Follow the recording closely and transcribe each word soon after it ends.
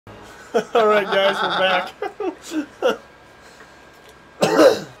Alright guys, we're back.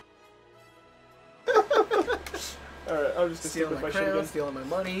 Alright, I'm just stealing my crown, stealing my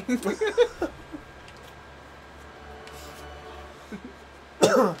money.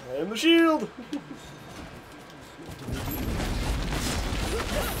 I am the shield!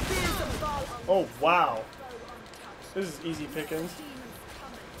 Oh wow. This is easy pickings.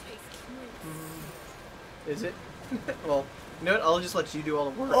 Is it? Well, you know what? I'll just let you do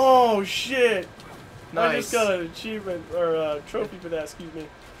all the work. Oh shit! Nice. I just got an achievement, or a trophy for that, excuse me.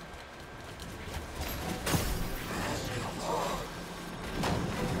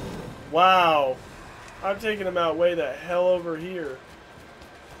 Wow. I'm taking him out way the hell over here.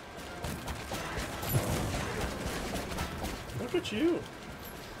 Look at you.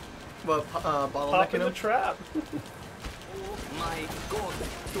 Well, bottlenecking Pop in the him? trap. My God.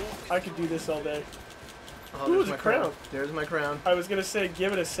 I could do this all day. Oh, Ooh, there's the my crown. There's my crown. I was gonna say,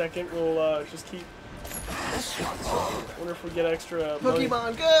 give it a second. We'll just keep. Wonder if we get extra money.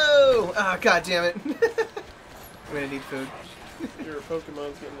 Pokemon, go! Ah, god damn it! I'm gonna need food. Your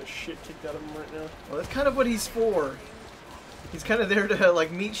Pokemon's getting the shit kicked out of him right now. Well, that's kind of what he's for. He's kind of there to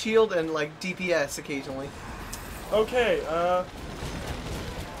like meet shield and like DPS occasionally. Okay.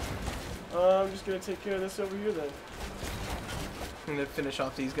 I'm just gonna take care of this over here then. I'm gonna finish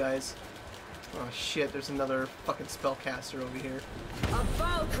off these guys. Oh shit! There's another fucking spellcaster over here. A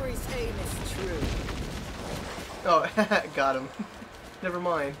Valkyrie's aim is true. Oh, got him. Never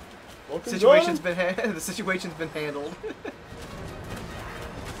mind. Welcome Situation's been the situation's been handled.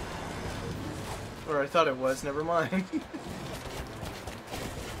 Or I thought it was. Never mind.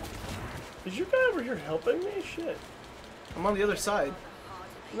 Is your guy over here helping me? Shit. I'm on the other side.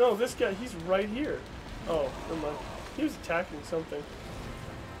 No, this guy, he's right here. Oh, never mind. He was attacking something.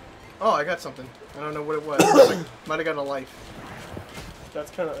 Oh, I got something. I don't know what it was. Might have gotten a life.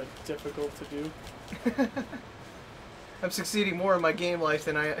 That's kind of difficult to do. I'm succeeding more in my game life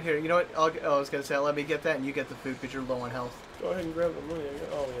than I... Here, you know what? I was going to say, let me get that and you get the food because you're low on health. Go ahead and grab the money.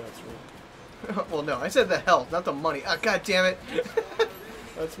 Oh, yeah, that's right. Well, no, I said the health, not the money. Ah, god damn it.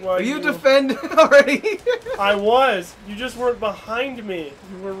 That's why Are you defend already? I was. You just weren't behind me.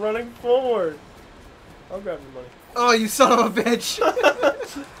 You were running forward. I'll grab the money. Oh, you son of a bitch.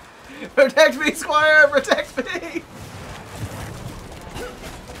 Protect me, Squire! Protect me!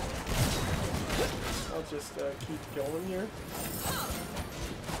 I'll just keep going here.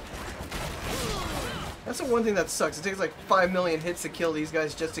 That's the one thing that sucks. It takes like 5 million hits to kill these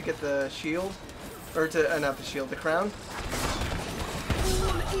guys just to get the shield. Or to, not the shield, the crown.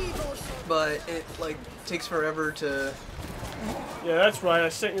 But it, like, takes forever to... Yeah, that's right. I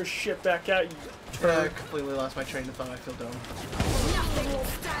sent your shit back out, you I completely lost my train of thought. I feel dumb. Nothing will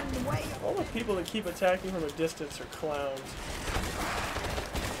stand in the way. All the people that keep attacking from a distance are clowns.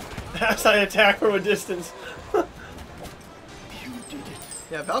 As I attack from a distance. You did it.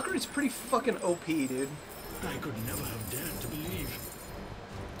 Yeah, Valkyrie's pretty fucking OP, dude. I could never have dared to believe.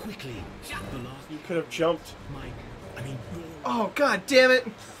 Quickly, the last... You could have jumped. Mike, I mean, Oh, god damn it!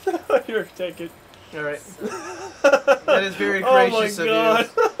 Here, take it. Alright. That is very gracious of you. Oh my god.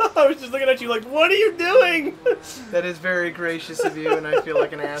 I was just looking at you like, what are you doing? That is very gracious of you, and I feel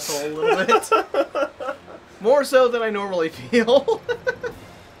like an asshole a little bit. More so than I normally feel.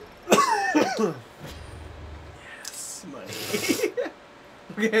 Yes, money.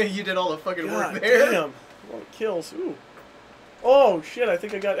 Okay, you did all the fucking God work there. damn. A lot of kills. Ooh. Oh shit, I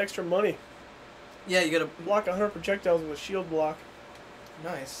think I got extra money. Yeah, you gotta... Block 100 projectiles with a shield block.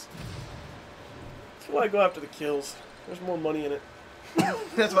 Nice. That's why I go after the kills. There's more money in it.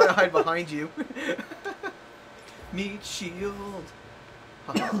 That's why I hide behind you. Meat shield.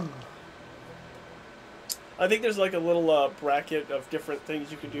 I think there's like a little bracket of different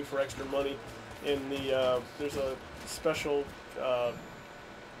things you can do for extra money. In the there's a special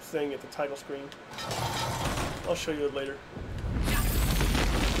thing at the title screen. I'll show you it later.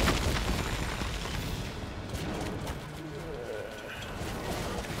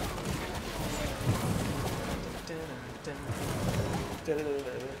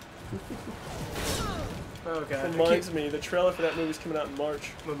 Oh god. Reminds me, the trailer for that movie's coming out in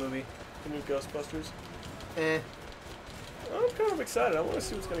March. What movie? The new Ghostbusters. Eh. I'm kind of excited. I want to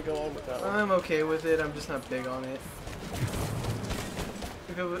see what's going to go on with that one. I'm okay with it. I'm just not big on it.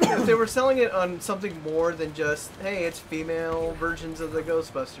 If they were selling it on something more than just, hey, it's female versions of the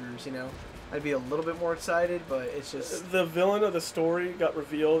Ghostbusters, you know, I'd be a little bit more excited, but it's just... The villain of the story got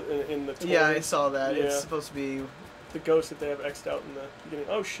revealed in the toy. Yeah, I saw that. Yeah. It's supposed to be... The ghost that they have X'd out in the beginning.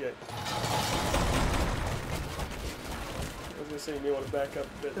 Oh, shit. gonna say you may want to back up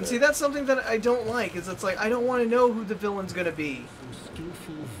a bit. And see, that's something that I don't like. Is it's like I don't want to know who the villain's gonna be.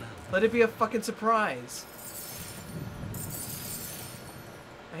 Skillful valor. Let it be a fucking surprise.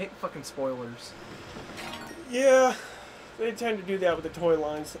 I hate fucking spoilers. Yeah, they tend to do that with the toy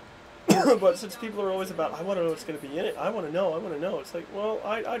lines. But since people are always about, I want to know what's going to be in it. I want to know. It's like, well,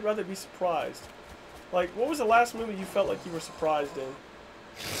 I'd rather be surprised. Like, what was the last movie you felt like you were surprised in?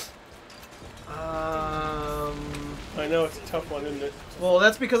 I know it's a tough one, isn't it? Well,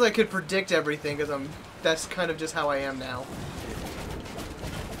 that's because I could predict everything, because that's kind of just how I am now.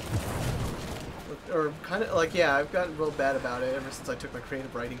 Or kind of, like, yeah, I've gotten real bad about it ever since I took my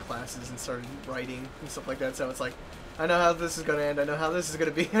creative writing classes and started writing and stuff like that, so it's like, I know how this is going to end, I know how this is going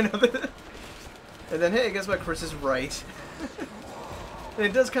to be, I know that. And then, hey, guess what, Chris is right. And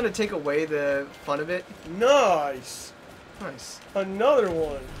it does kind of take away the fun of it. Nice! Nice. Another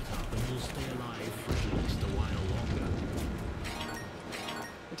one! And you'll stay alive for at least a while longer.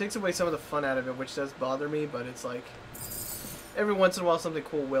 It takes away some of the fun out of it, which does bother me, but it's like, every once in a while something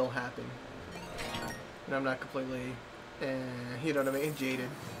cool will happen. And I'm not completely, you know what I mean, jaded.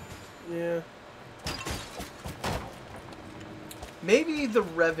 Yeah. Maybe the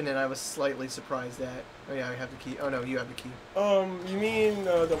Revenant I was slightly surprised at. Oh yeah, I have the key. Oh no, you have the key. You mean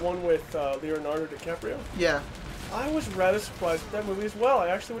the one with Leonardo DiCaprio? Yeah. I was rather surprised with that movie as well. I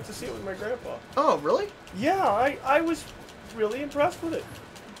actually went to see it with my grandpa. Oh, really? Yeah, I was really impressed with it.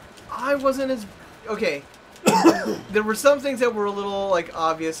 I wasn't as... Okay. There were some things that were a little, like,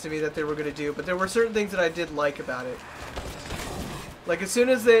 obvious to me that they were going to do, but there were certain things that I did like about it. Like, as soon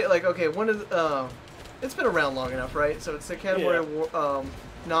as they... Like, okay, one of the... it's been around long enough, right? So it's the Academy Award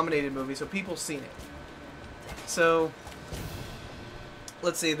nominated movie, so people seen it. So...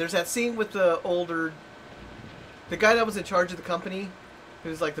 Let's see, there's that scene with the older... The guy that was in charge of the company,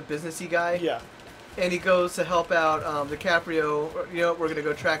 who's like the businessy guy. Yeah. And he goes to help out DiCaprio. You know, we're going to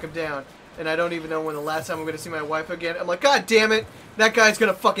go track him down. And I don't even know when the last time I'm going to see my wife again. I'm like, God damn it, that guy's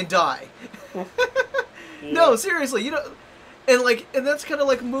going to fucking die. Yeah. No, seriously, you know. And that's kind of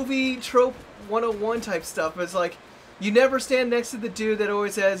like movie trope 101 type stuff. It's like, you never stand next to the dude that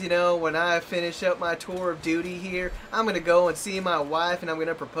always says, you know, when I finish up my tour of duty here, I'm going to go and see my wife and I'm going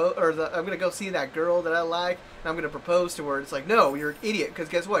to propose, or I'm going to go see that girl that I like and I'm going to propose to her. It's like, no, you're an idiot, because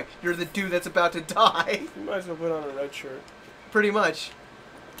guess what? You're the dude that's about to die. You might as well put on a red shirt. Pretty much.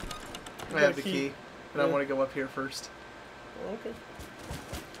 I have the key. key, but I want to go up here first. Oh, okay.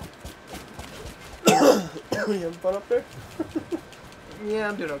 You having fun up there? Yeah,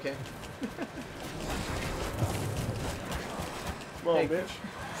 I'm doing okay. Come on, Hey. bitch.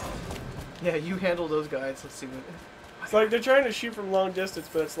 Yeah, you handle those guys. Let's see what... It's like they're trying to shoot from long distance,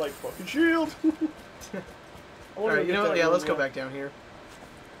 but it's like, fucking shield! Alright, you know what? Yeah, let's go back down here.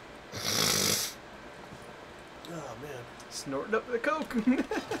 Oh, man. Snorting up the coke.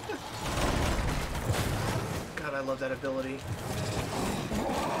 God, I love that ability.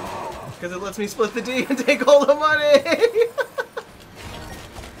 Because it lets me split the D and take all the money!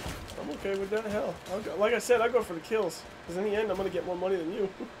 I'm okay with that. Hell, like I said, I go for the kills. Because in the end, I'm going to get more money than you.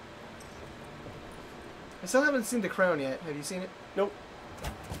 I still haven't seen The Crown yet. Have you seen it? Nope.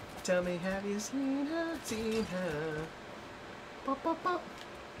 Tell me, have you seen her? Seen her? Pop, pop, pop.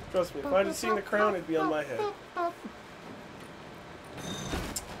 Trust me, if I had seen The Crown, it'd be on my head. Oh,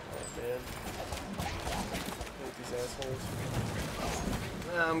 man. I hate these assholes.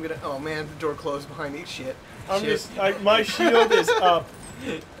 I'm gonna... Oh, man, the door closed behind me. Shit. I'm Shit. just... my shield is up.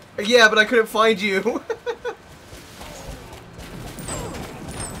 Yeah, but I couldn't find you.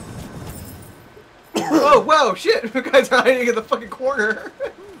 Oh, wow, shit! The guy's hiding in the fucking corner.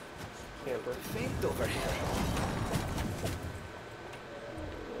 Camper. Faith over here.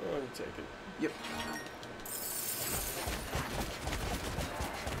 Oh, you take it. Yep.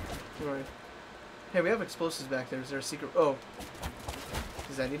 Alright. Hey, we have explosives back there. Is there a secret... Oh.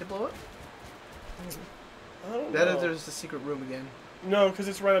 Does that need to blow up? I don't That know. is, there's the secret room again. No, because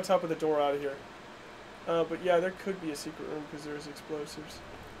it's right on top of the door out of here. But yeah, there could be a secret room because there's explosives.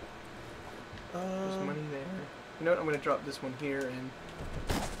 There's money there. You know what? I'm going to drop this one here and...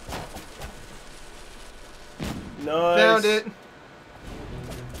 Nice. Found it!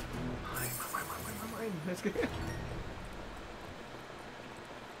 Mine. That's good.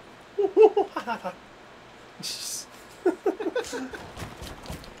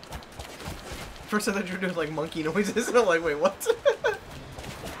 First I thought you were doing like monkey noises and I'm like, wait, what?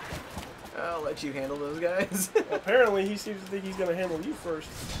 I'll let you handle those guys. Apparently, he seems to think he's going to handle you first.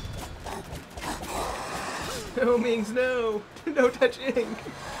 No means no. No touching.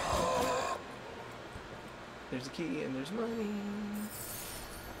 There's a key and there's money.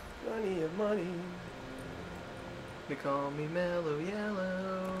 Money of money. They call me Mellow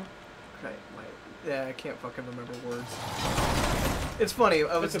Yellow. Right, yeah, I can't fucking remember words. It's funny.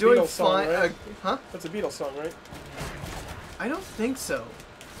 I was That's a doing Beatles song, fine. right? Huh? That's a Beatles song, right? I don't think so.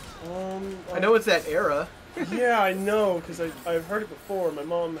 I I know it's that era. Yeah, I know, because I've heard it before. My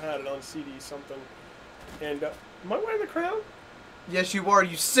mom had it on CD something. And, am I wearing the crown? Yes, you are,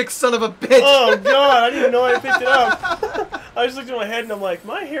 you sick son of a bitch! Oh, God, I didn't even know I picked it up. I just looked at my head and I'm like,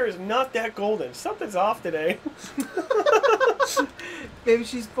 my hair is not that golden. Something's off today. Maybe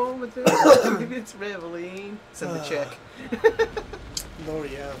she's born with it. Maybe it's Reveline. Send the check. Oh,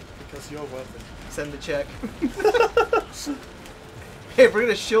 yeah, because you're worth it. Send the check. Hey, if we're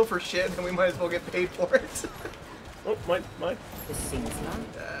gonna shill for shit, then we might as well get paid for it. Oh, mine. This seems fun.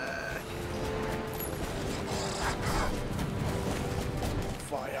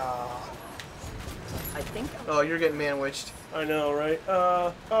 Fire. I think Oh, you're getting man-witched. I know, right?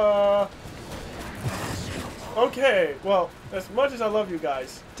 Okay, well, as much as I love you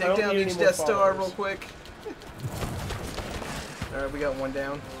guys, I Take don't down need each any more Death Star followers. real quick. Alright, we got one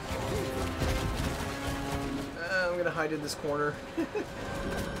down. I'm gonna hide in this corner.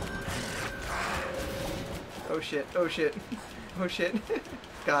 Oh shit, oh shit, oh shit.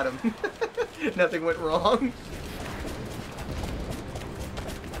 Got him. Nothing went wrong.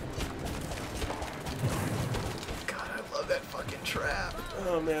 God, I love that fucking trap.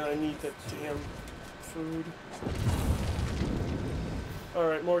 Oh man, I need that damn food.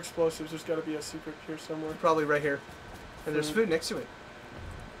 Alright, more explosives. There's gotta be a secret here somewhere. Probably right here. And there's food next to it.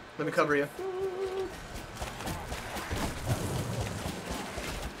 Let me cover you.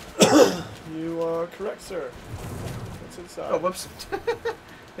 You are correct, sir. What's inside? Oh, whoops.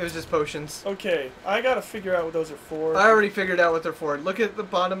 It was just potions. Okay, I gotta figure out what those are for. I already figured out what they're for. Look at the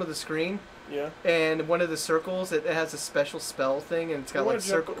bottom of the screen. Yeah. And one of the circles, it has a special spell thing, and it's got You wanna like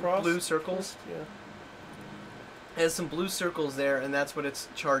jump across? blue circles. Yeah. It has some blue circles there, and that's what it's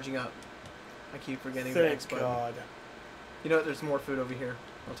charging up. I keep forgetting the X Thank button. God. You know what? There's more food over here.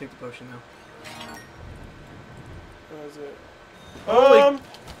 I'll take the potion now. What is it? Holy-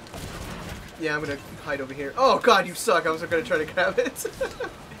 Yeah, I'm gonna hide over here. Oh God, you suck! I was gonna try to grab it.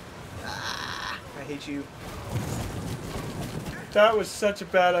 Ah, I hate you. That was such a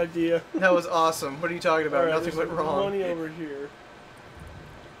bad idea. That was awesome. What are you talking about? Alright, Nothing there's went wrong. money over here.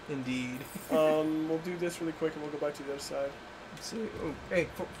 Indeed. We'll do this really quick and we'll go back to the other side. Let's see. Oh, hey,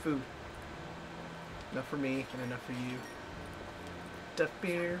 food. Enough for me and enough for you. Duff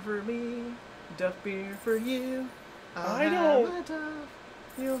beer for me. Duff beer for you. I don't have a duff,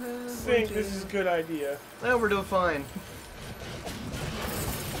 you'll have think one this too. is a good idea. No, we're doing fine.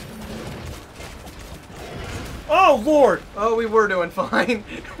 Oh Lord! Oh, we were doing fine.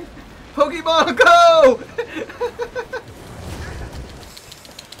 Pokemon Go!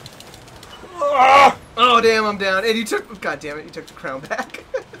 Ah! Oh damn, I'm down. And you took. God damn it, you took the crown back.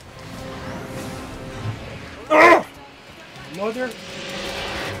 Ah! Mother.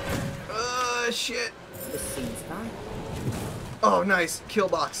 Shit. this seems fun. Oh, nice. Kill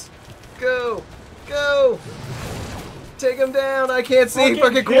box. Go. Go. Take him down. I can't see.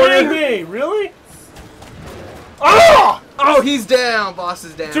 Fucking kidding corner. me? Really? Ah! Oh, he's down. Boss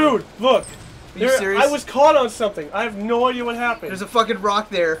is down. Dude, look. Are you serious? I was caught on something. I have no idea what happened. There's a fucking rock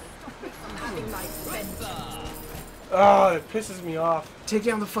there. Ah, it pisses me off. Take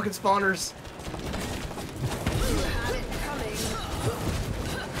down the fucking spawners. Had it coming.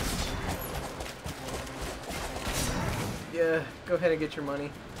 Yeah, go ahead and get your money.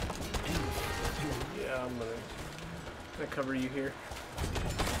 Yeah, I'm gonna. I'm gonna cover you here.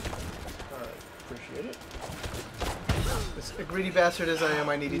 Alright, appreciate it. As a greedy bastard as I am,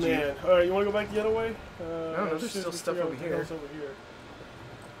 I needed you. Man, alright, you wanna go back the other way? No, there's let's still just stuff figure out over what the here. hell's over here.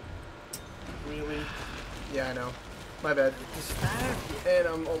 Really? Yeah, I know. My bad. And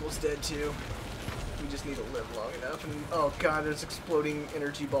I'm almost dead too. We just need to live long enough. And oh god, there's exploding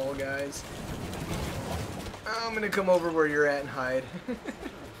energy ball guys. I'm gonna come over where you're at and hide. I'm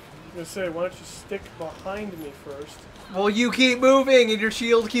gonna say, why don't you stick behind me first? Well, you keep moving and your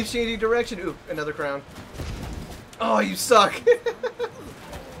shield keeps changing direction. Ooh, another crown. Oh, you suck.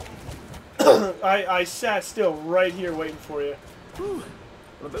 I sat still right here waiting for you. Whew.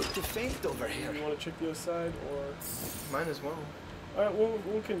 I'm about to faint over here. You want to check the other side, or? Mine as well. Alright,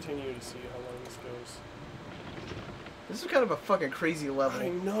 we'll continue to see how long this goes. This is kind of a fucking crazy I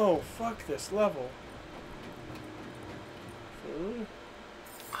level. know, fuck this level. Food?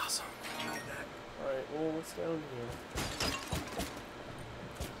 Awesome. I need that. Alright, well, what's down here?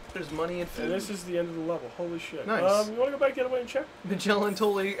 There's money and food. And this is the end of the level. Holy shit. Nice. You want to go back the other way and check? Magellan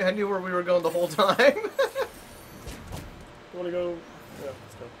totally. I knew where we were going the whole time. You want to go? Yeah,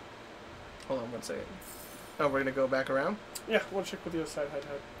 let's go. Hold on one second. Oh, we're gonna go back around? Yeah, we'll check with the other side. Hide.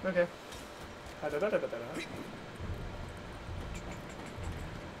 Okay. Hide.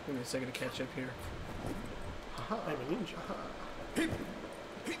 Give me a second to catch up here. I'm a ninja.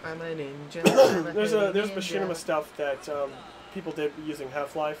 I'm a ninja. There's machinima stuff that people did using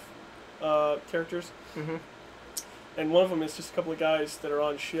Half-Life characters. Mm-hmm. And one of them is just a couple of guys that are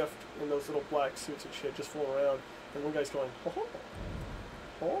on shift in those little black suits and shit, just fooling around. And one guy's going, oh,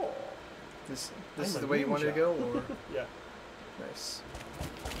 oh. This I'm is a the way you wanted to ninja. go, or Yeah. nice.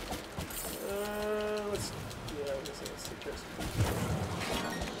 Let's take care of some.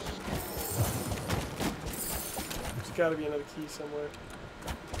 There's got to be another key somewhere.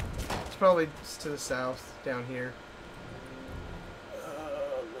 It's probably just to the south, down here.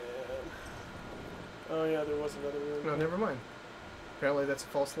 Oh man. Oh yeah, there was another room. No, never mind. Apparently that's a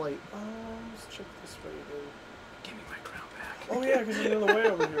false light. Let's check this way again. Give me my crown back. Oh yeah, because there's another way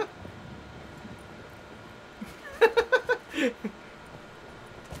over here.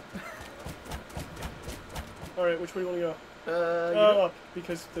 Alright, which way do you want to go? Up,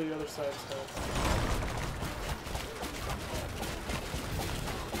 because the other side's down.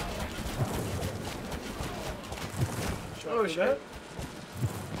 Oh Shot shit. that.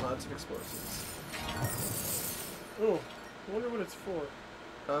 Lots of explosives. Oh, I wonder what it's for.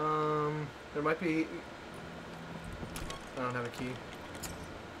 There might be... I don't have a key.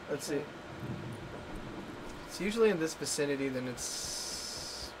 Let's see. It's usually in this vicinity, then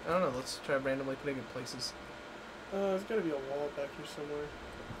it's... I don't know, let's try randomly putting it places. There's gotta be a wall back here somewhere.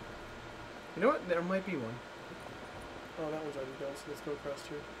 You know what? There might be one. Oh, that one's already done, so let's go across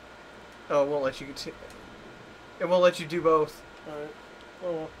here. Oh, it won't let you... It won't let you do both. Alright.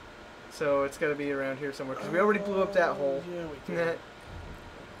 Oh well. So it's gotta be around here somewhere, because we already blew up that hole. Yeah, we did.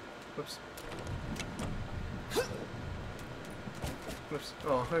 Whoops. Whoops.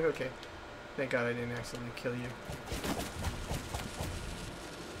 Oh, okay. Thank God I didn't accidentally kill you.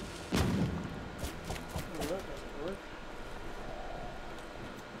 Oh, that doesn't work.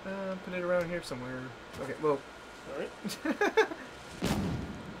 Put it around here somewhere. Okay, whoa. Alright.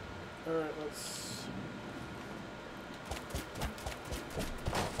 Alright, let's...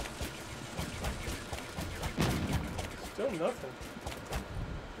 Still nothing.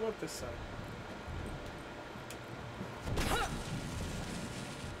 What about this side?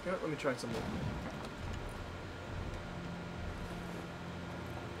 Yeah, let me try some more.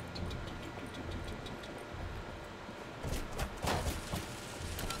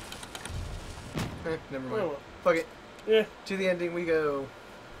 Never mind. Oh, well. Fuck it. Yeah. To the ending we go.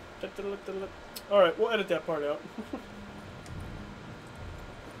 Alright, we'll edit that part out.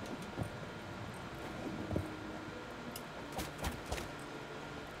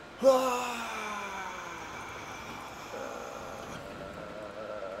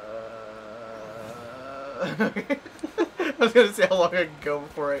 I was gonna say how long I could go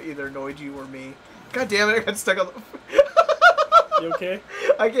before I either annoyed you or me. God damn it, I got stuck on the... You okay?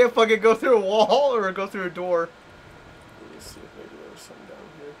 I can't fucking go through a wall or go through a door. Let me see if maybe there was something down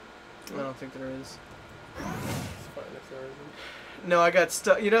here. I don't think there is. It's fine if there isn't. No, I got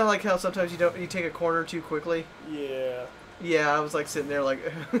stuck. You know like how sometimes you take a corner too quickly? Yeah. Yeah, I was like sitting there like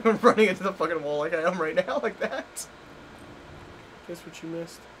running into the fucking wall like I am right now, like that. Guess what you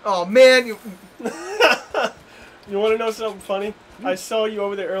missed? Oh man, you... You want to know something funny? I saw you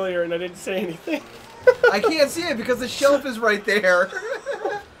over there earlier and I didn't say anything. I can't see it because the shelf is right there.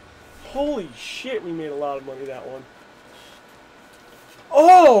 Holy shit, we made a lot of money that one.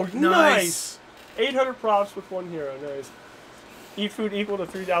 Oh, nice! 800 props with 1 hero, nice. Eat food equal to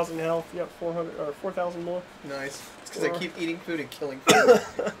 3,000 health. You got 400 or 4,000 more. Nice. It's because I keep eating food and killing food.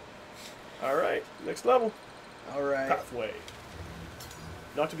 All right, next level. All right. Pathway.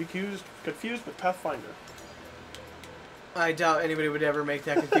 Not to be confused with Pathfinder. I doubt anybody would ever make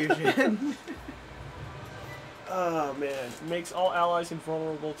that confusion. Oh man, makes all allies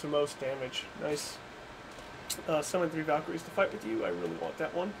invulnerable to most damage. Nice. Summon 3 Valkyries to fight with you. I really want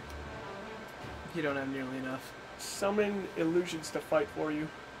that one. You don't have nearly enough. Summon illusions to fight for you.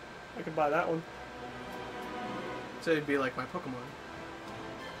 I could buy that one. So it'd be like my Pokemon.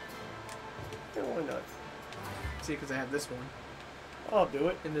 Yeah, why not? See, because I have this one. I'll do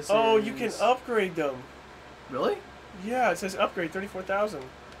it. And this Oh, you is- can upgrade them. Really? Yeah, it says upgrade 34,000.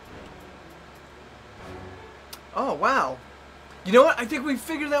 Oh, wow. You know what? I think we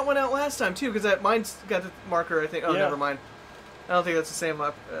figured that one out last time, too, because mine's got the marker, I think. Oh, Yeah. never mind. I don't think that's the same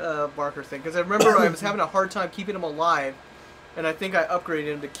marker thing. Because I remember I was having a hard time keeping him alive, and I think I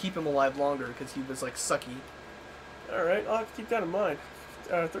upgraded him to keep him alive longer, because he was, like, sucky. Alright, I'll have to keep that in mind.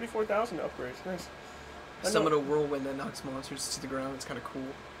 34,000 upgrades. Nice. Summon a whirlwind that knocks monsters to the ground. It's kind of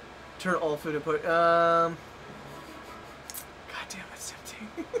cool. Turn all food input. damn, that's tempting.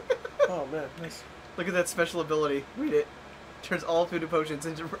 Oh man, nice. Look at that special ability. Read it. Turns all food and potions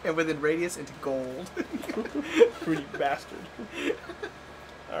into, and within radius into gold. Greedy bastard.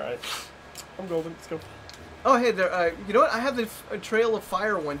 Alright. I'm golden. Let's go. Oh, hey, there. You know what? I have the Trail of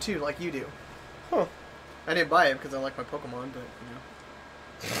Fire one too, like you do. Huh. I didn't buy it because I like my Pokemon, but you know.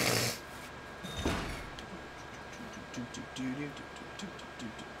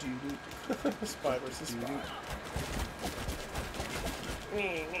 Spy versus spy.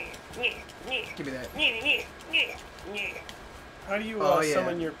 Give me that. How do you Oh, yeah.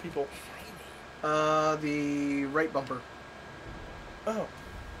 summon your people? The right bumper. Oh.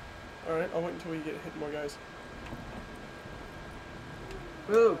 Alright, I'll wait until we get hit more guys.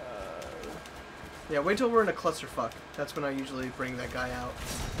 Woo! Yeah, wait till we're in a clusterfuck. That's when I usually bring that guy out.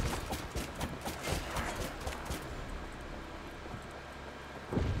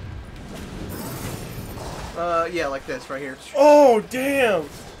 Yeah, like this, right here. Oh, damn!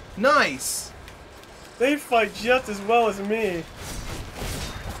 Nice! They fight just as well as me.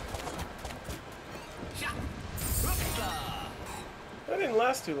 That didn't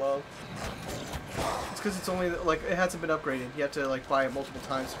last too long. It's because it's only, like, it hasn't been upgraded. You have to, like, buy it multiple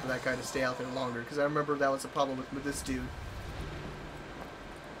times for that guy to stay out there longer. Because I remember that was the problem with this dude.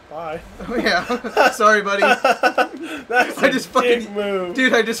 Bye. Oh, yeah. Sorry, buddy. That's I just a dick fucking move.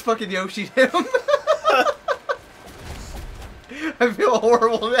 Dude, I just fucking Yoshi'd him. I feel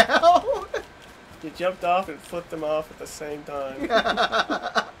horrible now. You jumped off and flipped them off at the same time.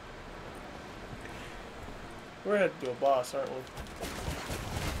 We're headed to a boss, aren't we?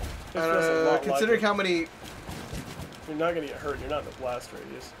 This feels a lot Considering like how many... You're not gonna get hurt. You're not in the blast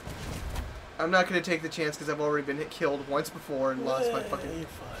radius. I'm not going to take the chance because I've already been killed once before and lost my Yeah, fucking... you're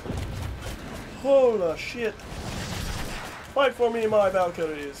fine. Holy shit. Fight for me, my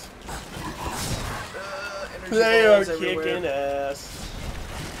Valkyries. energy They are balls everywhere. kicking ass.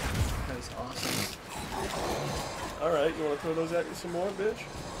 That is awesome. Alright, you wanna throw those at me some more, bitch?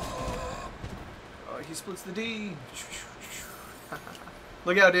 Oh, he splits the D.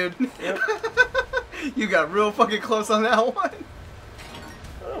 Look out, dude. Yep. You got real fucking close on that one.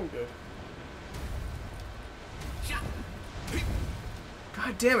 I'm good.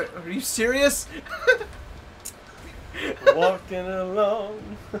 God damn it. Are you serious? Walking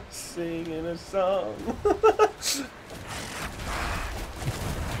along, singing a song.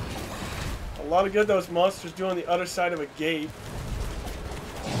 A lot of good those monsters do on the other side of a gate.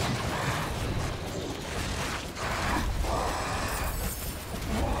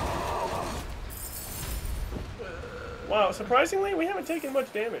 Wow, surprisingly, we haven't taken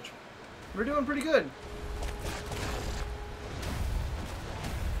much damage. We're doing pretty good.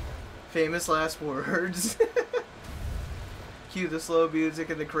 Famous last words. Cue the slow music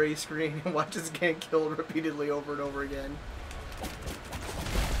and the gray screen and watch us get killed repeatedly over and over again.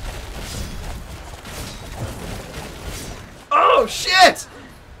 Oh shit!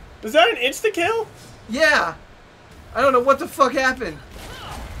 Is that an insta-kill? Yeah! I don't know what the fuck happened.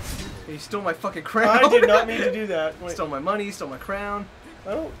 He stole my fucking crown. I did not mean to do that. Wait, Stole my money, stole my crown.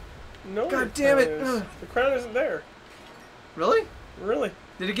 I don't know. God where the damn crown it. is. Ugh. The crown isn't there. Really? Really?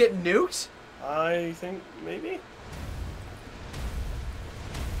 Did it get nuked? I think maybe.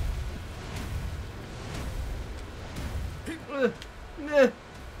 Meh.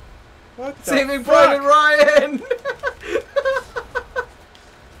 What the Saving fuck? Private Ryan!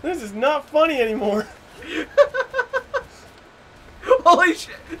 This is not funny anymore. Holy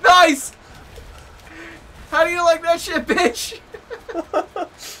shit! Nice! How do you like that shit, bitch?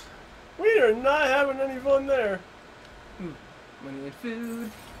 We are not having any fun there. Money and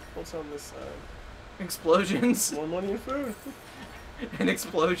food. What's on this side? Explosions. More money and food. And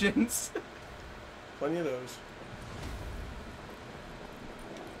explosions. Plenty of those.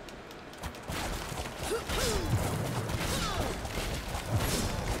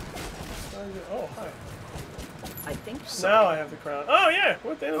 Oh, hi. I think so. Now I have the crown. Oh, yeah.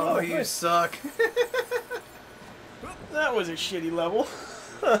 What the hell? Oh, you suck. That was a shitty level.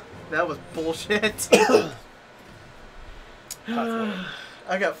 That was bullshit.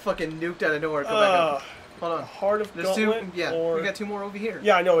 I got fucking nuked out of nowhere. Go back up. Hold on. Heart of There's Gauntlet. two. Yeah, or... we got two more over here.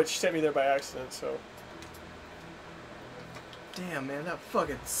 Yeah, I know. It sent me there by accident, so. Damn, man, that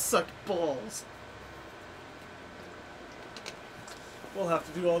fucking sucked balls. We'll have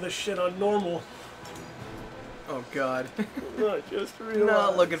to do all this shit on normal. Oh god. I just realized.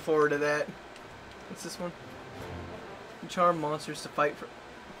 Not looking forward to that. What's this one? Charm monsters to fight for.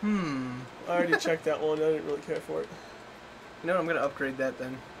 I already checked that one. I didn't really care for it. You know what? I'm gonna upgrade that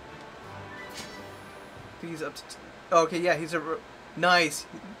then. I think he's up to. Oh, okay, yeah, he's a. Nice.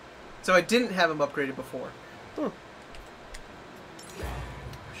 So I didn't have him upgraded before.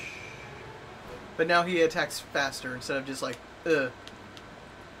 But now he attacks faster instead of just like, Yeah.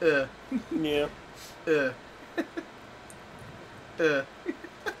 uh.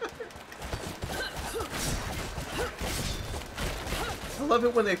 I love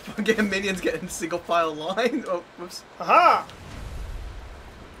it when they get minions get in single file line. Oh, whoops. Aha!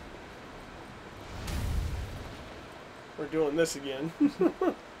 We're doing this again.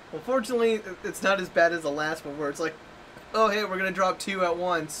 Unfortunately, it's not as bad as the last one where it's like, oh hey, we're gonna drop 2 at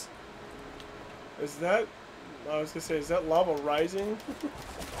once. Is that... I was gonna say, is that lava rising?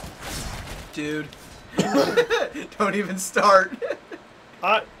 Dude. Don't even start.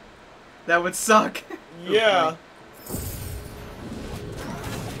 That would suck. Yeah.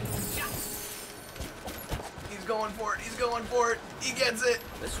 He's going for it. He's going for it. He gets it.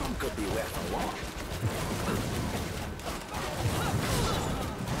 This one could be worth a lot.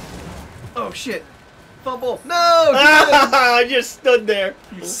 Oh shit. Fumble. No! I just stood there.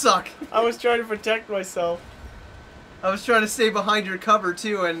 You suck. I was trying to protect myself. I was trying to stay behind your cover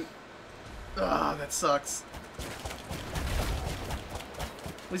too, and that sucks.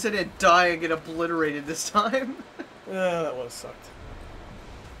 At least I didn't die and get obliterated this time. That would have sucked.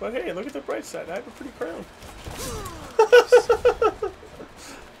 But hey, look at the bright side. I have a pretty crown.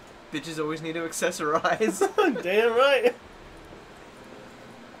 Bitches always need to accessorize. Damn right.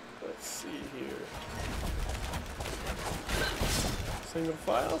 Let's see here. Single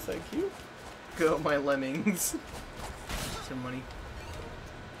file, thank you. Go, my lemmings. Some money.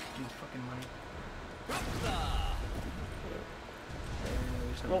 Need fucking money.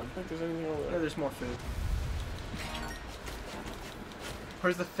 I don't think there's anything over Yeah, there. there's more food.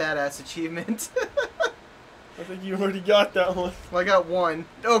 Where's the fat ass achievement? I think you already got that one. Well, I got 1.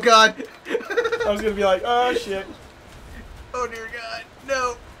 Oh god! I was gonna be like, oh shit. Oh dear god.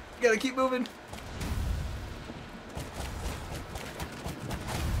 No! Gotta keep moving.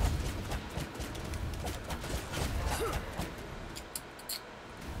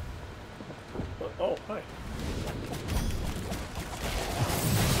 Oh, hi. I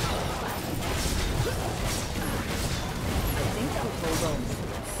think I'll hold on to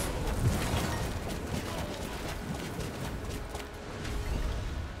this.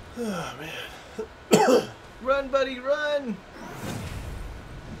 Oh man. Run, buddy, run!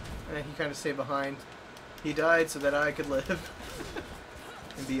 He kind of stayed behind. He died so that I could live.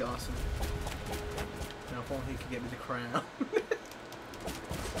 And be awesome. Now if only he could get me the crown.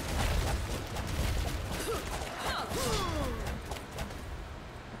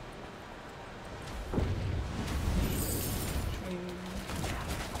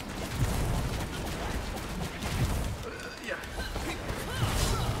 Yeah.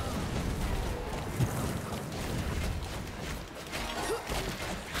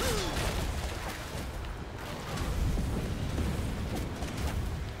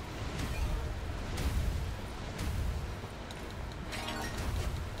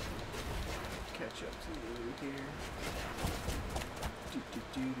 Catch up to you here.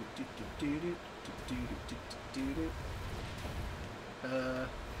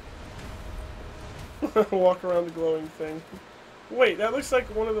 Walk around the glowing thing. Wait, that looks like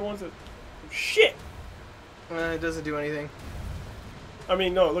one of the ones that... Shit! It doesn't do anything. I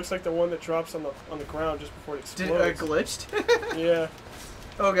mean, no, it looks like the one that drops on the ground just before it Did explodes. it glitched? Yeah.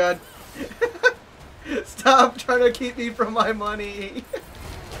 Oh god. Stop trying to keep me from my money.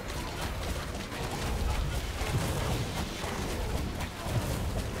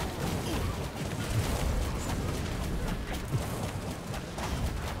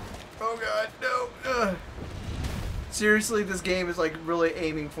 Oh god, no. Ugh. Seriously, this game is like really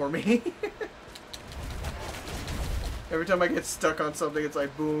aiming for me. Every time I get stuck on something, it's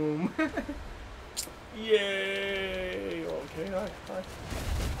like boom. Yay! Okay, hi.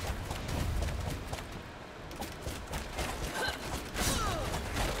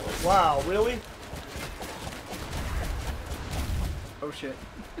 Wow, really? Oh shit.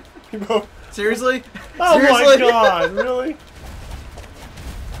 Oh Seriously? my Seriously? god, really?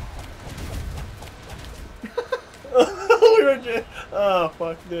 We were just... Oh,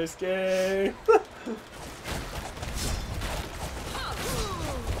 fuck this game.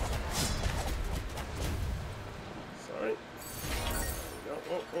 Sorry.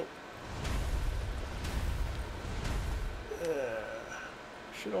 Oh.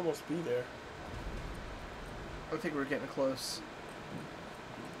 Should almost be there. I think we're getting close.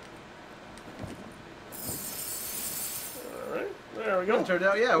 Alright, there we go. It turned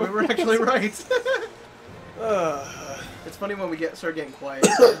out, yeah, we were actually right. It's It's funny when we start getting quiet.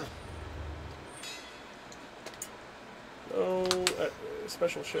 Oh,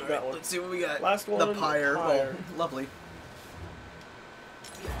 special shit, that one. Let's see what we got. Last one. The pyre. Pyre. Oh, lovely.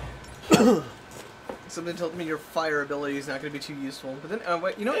 Something tells me your fire ability is not going to be too useful. But then,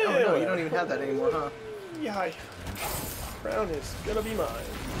 wait, you know what? Yeah, Oh, no, you whatever. don't even have that anymore, huh? Yeah, crown is gonna be mine.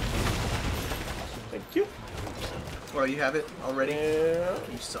 Thank you. Well, you have it already? Yeah.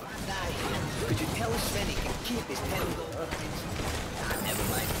 You suck. Could you tell Sven he can keep his head low? Ah, never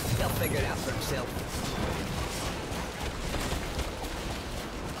mind. He'll figure it out for himself.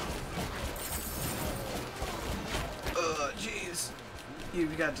 Jeez. You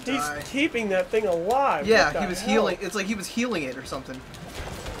got to He's die. keeping that thing alive. Yeah, What the he was hell? healing. It's like he was healing it or something.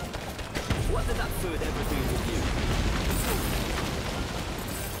 What did that food ever do to you?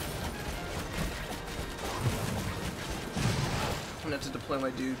 I'm gonna have to deploy my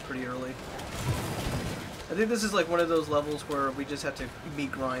dude pretty early. I think this is like one of those levels where we just have to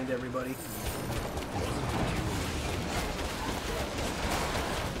meat grind everybody.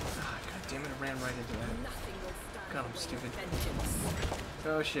 Ah, God damn it, I ran right into that. Nothing will stand God, I'm stupid. vengeance.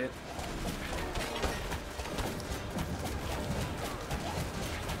 Oh shit.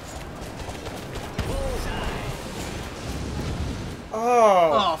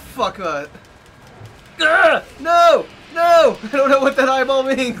 Oh. Oh, fuck that. No! No! I don't know what that eyeball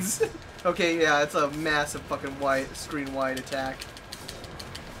means. Okay, yeah, it's a massive fucking wide, screen-wide attack.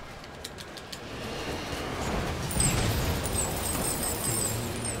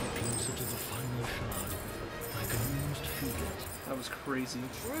 Closer to the final shard. I can almost feel it. That was crazy.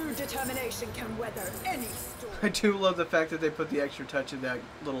 True determination can weather any storm. I do love the fact that they put the extra touch in that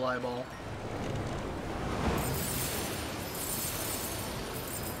little eyeball.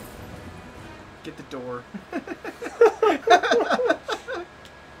 Get the door.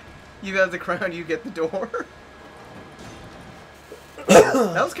 You have the crown, you get the door.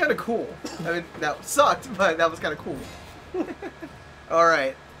 That was kind of cool. I mean, that sucked, but that was kind of cool.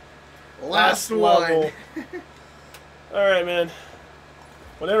 Alright. Last one. level. Alright, man.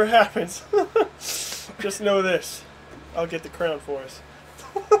 Whatever happens, just know this. I'll get the crown for us.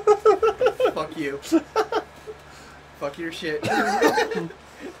 Fuck you. Fuck your shit.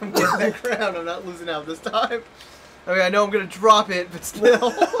 I'm getting that crown. I'm not losing out this time. I mean, I know I'm gonna drop it, but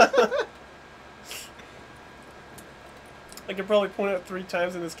still. I can probably point out 3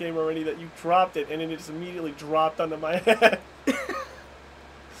 times in this game already that you dropped it, and then it just immediately dropped onto my head.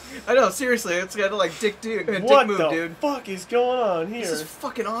 I know, seriously, it's got like dick What move, the dude. fuck is going on here? This is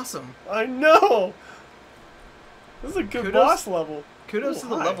fucking awesome. I know. This is a good Kudos- boss level. Kudos Ooh, to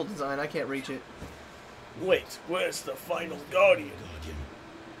the hi. level design. I can't reach it. Wait, where's the final guardian? Guardian.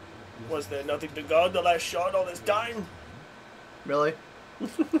 Was there nothing to guard the last shard all this time? Really?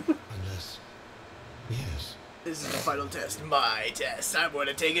 Unless... Yes. This is the final test. My test. I'm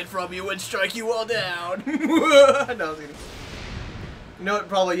gonna take it from you and strike you all down. No, I was kidding. You know what?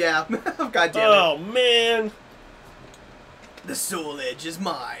 Probably, yeah. God damn it. Oh man. The soul edge is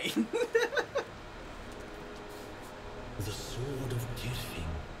mine. The sword of Tirfing.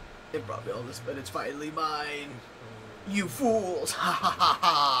 It brought me all this, but it's finally mine. You fools! Ha ha ha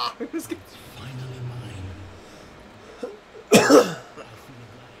ha! Finally mine.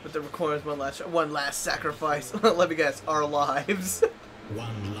 But the requires one last sacrifice. Let me guess, our lives.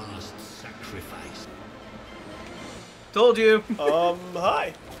 One last sacrifice. Told you.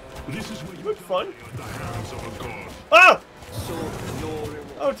 Hi. This is where you Look fun. at the hands of a god. Ah! So, no...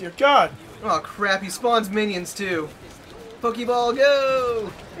 Oh dear God. Oh crap! He spawns minions too. Pokeball,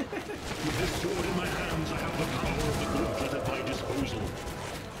 go! With this sword in my hands, I have the power of the gauntlet at my disposal.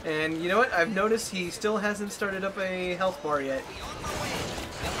 And you know what? I've noticed he still hasn't started up a health bar yet.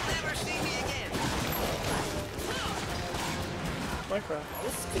 Minecraft.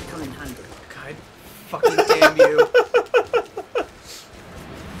 This could come in handy. God, fucking damn you!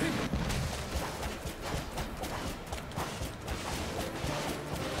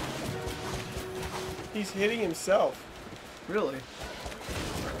 He's hitting himself. Really?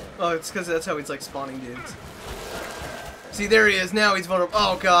 Oh, it's because that's how he's like spawning dudes. See, there he is. Now he's vulnerable.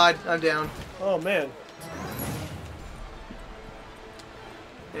 Oh God, I'm down. Oh man.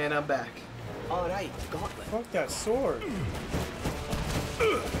 And I'm back. Alright, Gauntlet. Fuck that sword.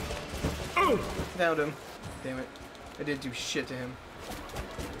 Found him. Damn it. I didn't do shit to him.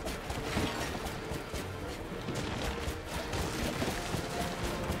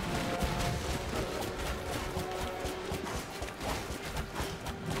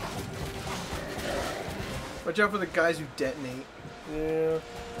 Watch out for the guys who detonate. Yeah.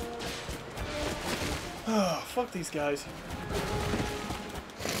 Oh, fuck these guys.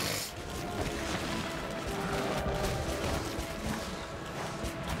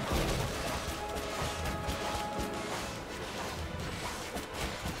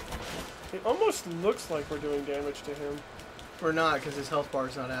 It almost looks like we're doing damage to him. Or not, because his health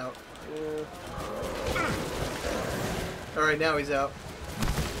bar's not out. Yeah. Alright, now he's out.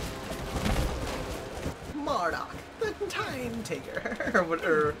 Marduk, the Time Taker.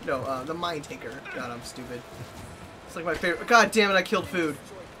 or no, the Mind Taker. God, I'm stupid. It's like my favorite. God damn it, I killed food.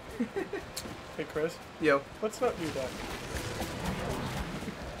 Hey, Chris. Yo. Let's not do that.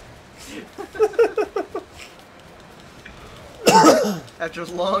 After a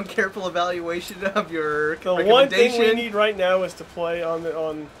long, careful evaluation of your The recommendation, one thing we need right now is to play on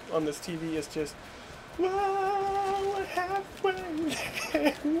this TV is just whoa, halfway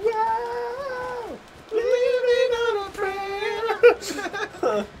there, whoa, living on a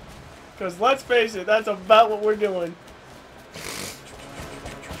prayer. Because let's face it, that's about what we're doing.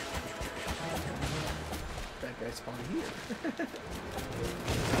 Bad guy spawned here.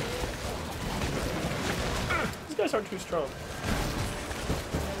 These guys aren't too strong.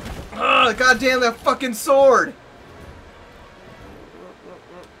 Ah, goddamn that fucking sword!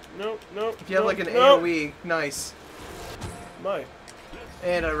 Nope, nope. If you have like an nope. AoE, nice. My.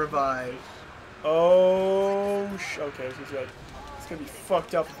 And I revive. Oh, okay, so he's got. It's gonna be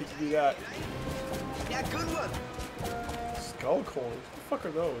fucked up if he can do that. Yeah, good one. Skull coins? What the fuck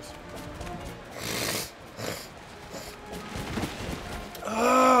are those?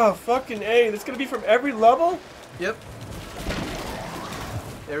 Ah, fucking A. That's gonna be from every level? Yep.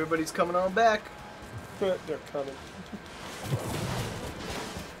 Everybody's coming on back. They're coming.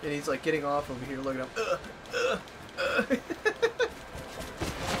 And he's like getting off over here looking up. God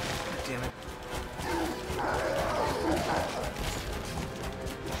damn it.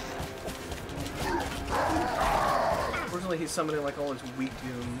 Fortunately, he's summoning like all his weak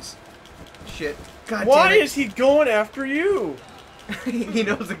goons. Shit. God Why damn it. is he going after you? He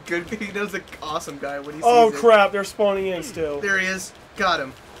knows he knows an awesome guy when he sees Oh it. crap, they're spawning in still. There he is. Got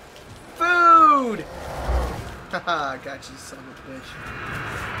him. Food! Haha, got you, son of a bitch.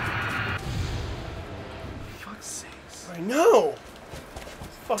 Fuck's sakes. I know!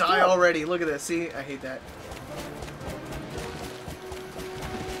 Fuck Die up. already. Look at this. See? I hate that.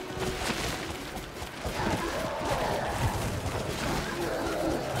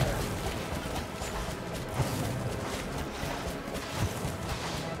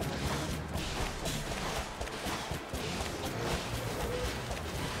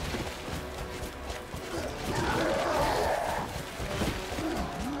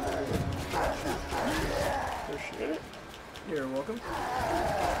 You're welcome.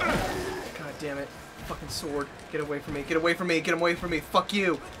 God damn it. Fucking sword. Get away from me. Get away from me. Get away from me. Fuck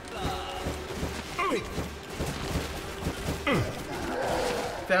you.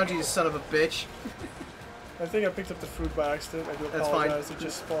 Found you, you son of a bitch. I think I picked up the food by accident. I do That's fine. apologize. It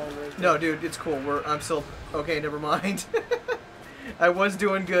just spawned right there. No, dude, it's cool. I'm still... Okay, never mind. I was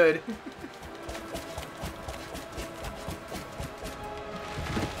doing good.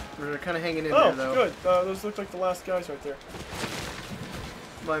 We're kind of hanging in there, though. Oh, good. Those look like the last guys right there.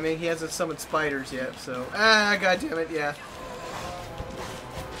 Well, I mean, he hasn't summoned spiders yet, so... Ah, god damn it, yeah.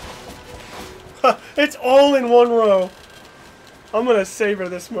 It's all in one row. I'm gonna savor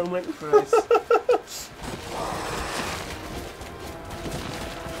this moment. Nice.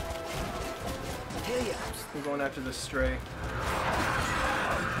 We're going after the stray.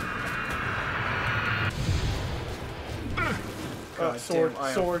 God Sword,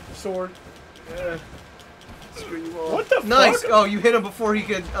 damn, sword, sword. Screw you all. What the Nice! fuck? Oh, you hit him before he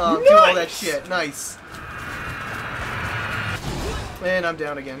could do all that shit. Nice. And I'm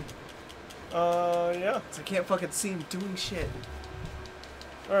down again. Yeah. I can't fucking see him doing shit.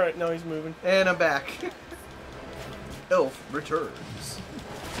 Alright, now he's moving. And I'm back. Elf returns.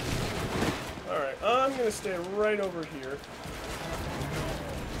 Alright, I'm gonna stay right over here.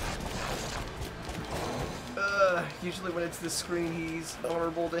 Usually when it's this screen, he's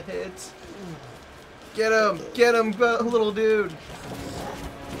vulnerable to hits. Get him, little dude.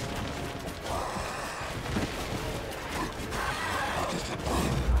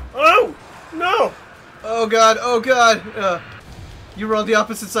 Oh! No! Oh god. You were on the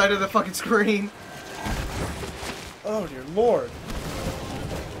opposite side of the fucking screen. Oh dear lord.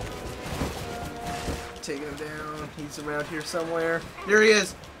 Taking him down. He's around here somewhere. There he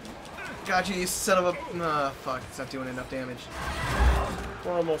is. Got you, you son of a... fuck. It's not doing enough damage.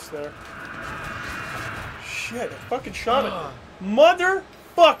 We're almost there. Shit, I fucking shot it.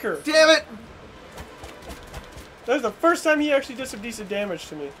 Motherfucker! Damn it! That was the first time he actually did some decent damage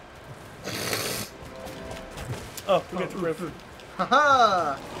to me. Oh, we get the rip.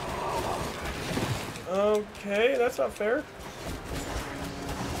 Haha! Okay, that's not fair.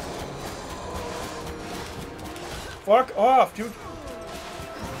 Fuck off, dude.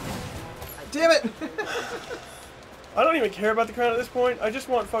 Damn it! I don't even care about the crown at this point. I just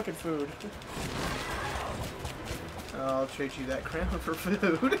want fucking food. I'll trade you that crown for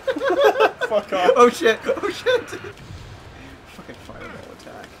food. Fuck off. Oh shit! Oh shit! Fucking fireball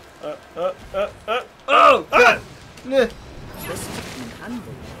attack. Oh! Ah! Nah.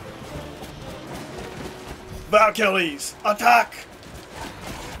 Valkyries, attack!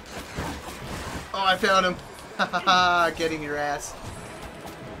 Oh, I found him. Haha, getting your ass.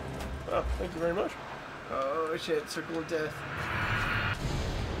 Oh, thank you very much. Oh shit, circle of death.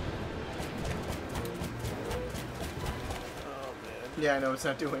 Oh, man. Yeah, I know it's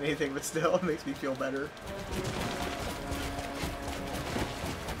not doing anything, but still, it makes me feel better.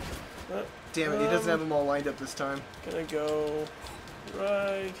 Damn it, he doesn't have them all lined up this time. Gonna go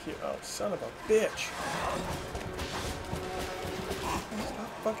right here. Oh, son of a bitch. Stop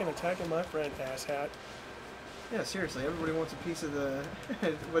fucking attacking my friend, asshat. Yeah, seriously, everybody wants a piece of the...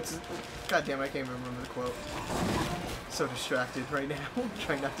 What's... God damn, I can't even remember the quote. So distracted right now,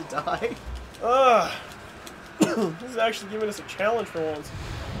 trying not to die. Ugh. This is actually giving us a challenge for once.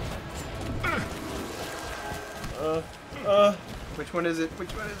 Which one is it?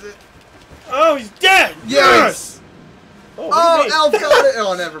 Which one is it? Oh, he's dead! Yes! Oh, Oh, look Elf got it!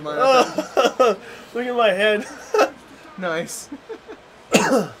 Oh, never mind. at me. Look at my head. Nice.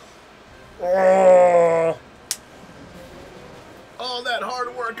 Oh. All that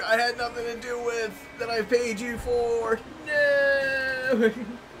hard work I had nothing to do with that I paid you for. No!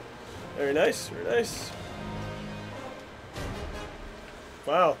 Very nice, very nice.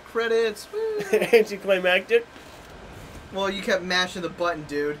 Wow. Credits. Woo. Anticlimactic. Well, you kept mashing the button,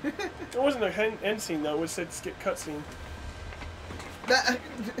 dude. It wasn't an end scene though, it said skip cutscene. That...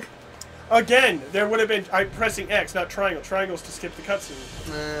 Again, there would have been pressing X, not triangle. Triangle's to skip the cutscene.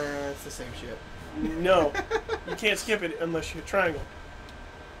 It's the same shit. No. You can't skip it unless you hit triangle.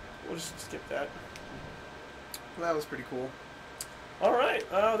 We'll just skip that. Well, that was pretty cool. Alright,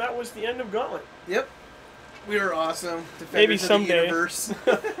 that was the end of Gauntlet. Yep. We were awesome. Defenders Maybe of the someday. universe.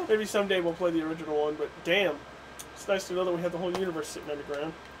 Maybe someday we'll play the original one, but damn. It's nice to know that we have the whole universe sitting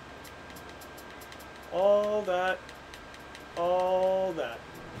underground. All that. All that.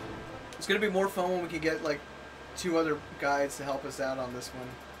 It's gonna be more fun when we can get like 2 other guides to help us out on this one.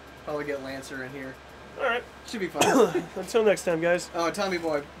 Probably get Lancer in here. Alright. Should be fun. Until next time, guys. Oh, Tommy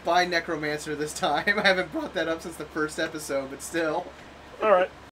Boy, buy Necromancer this time. I haven't brought that up since the first episode, but still. Alright.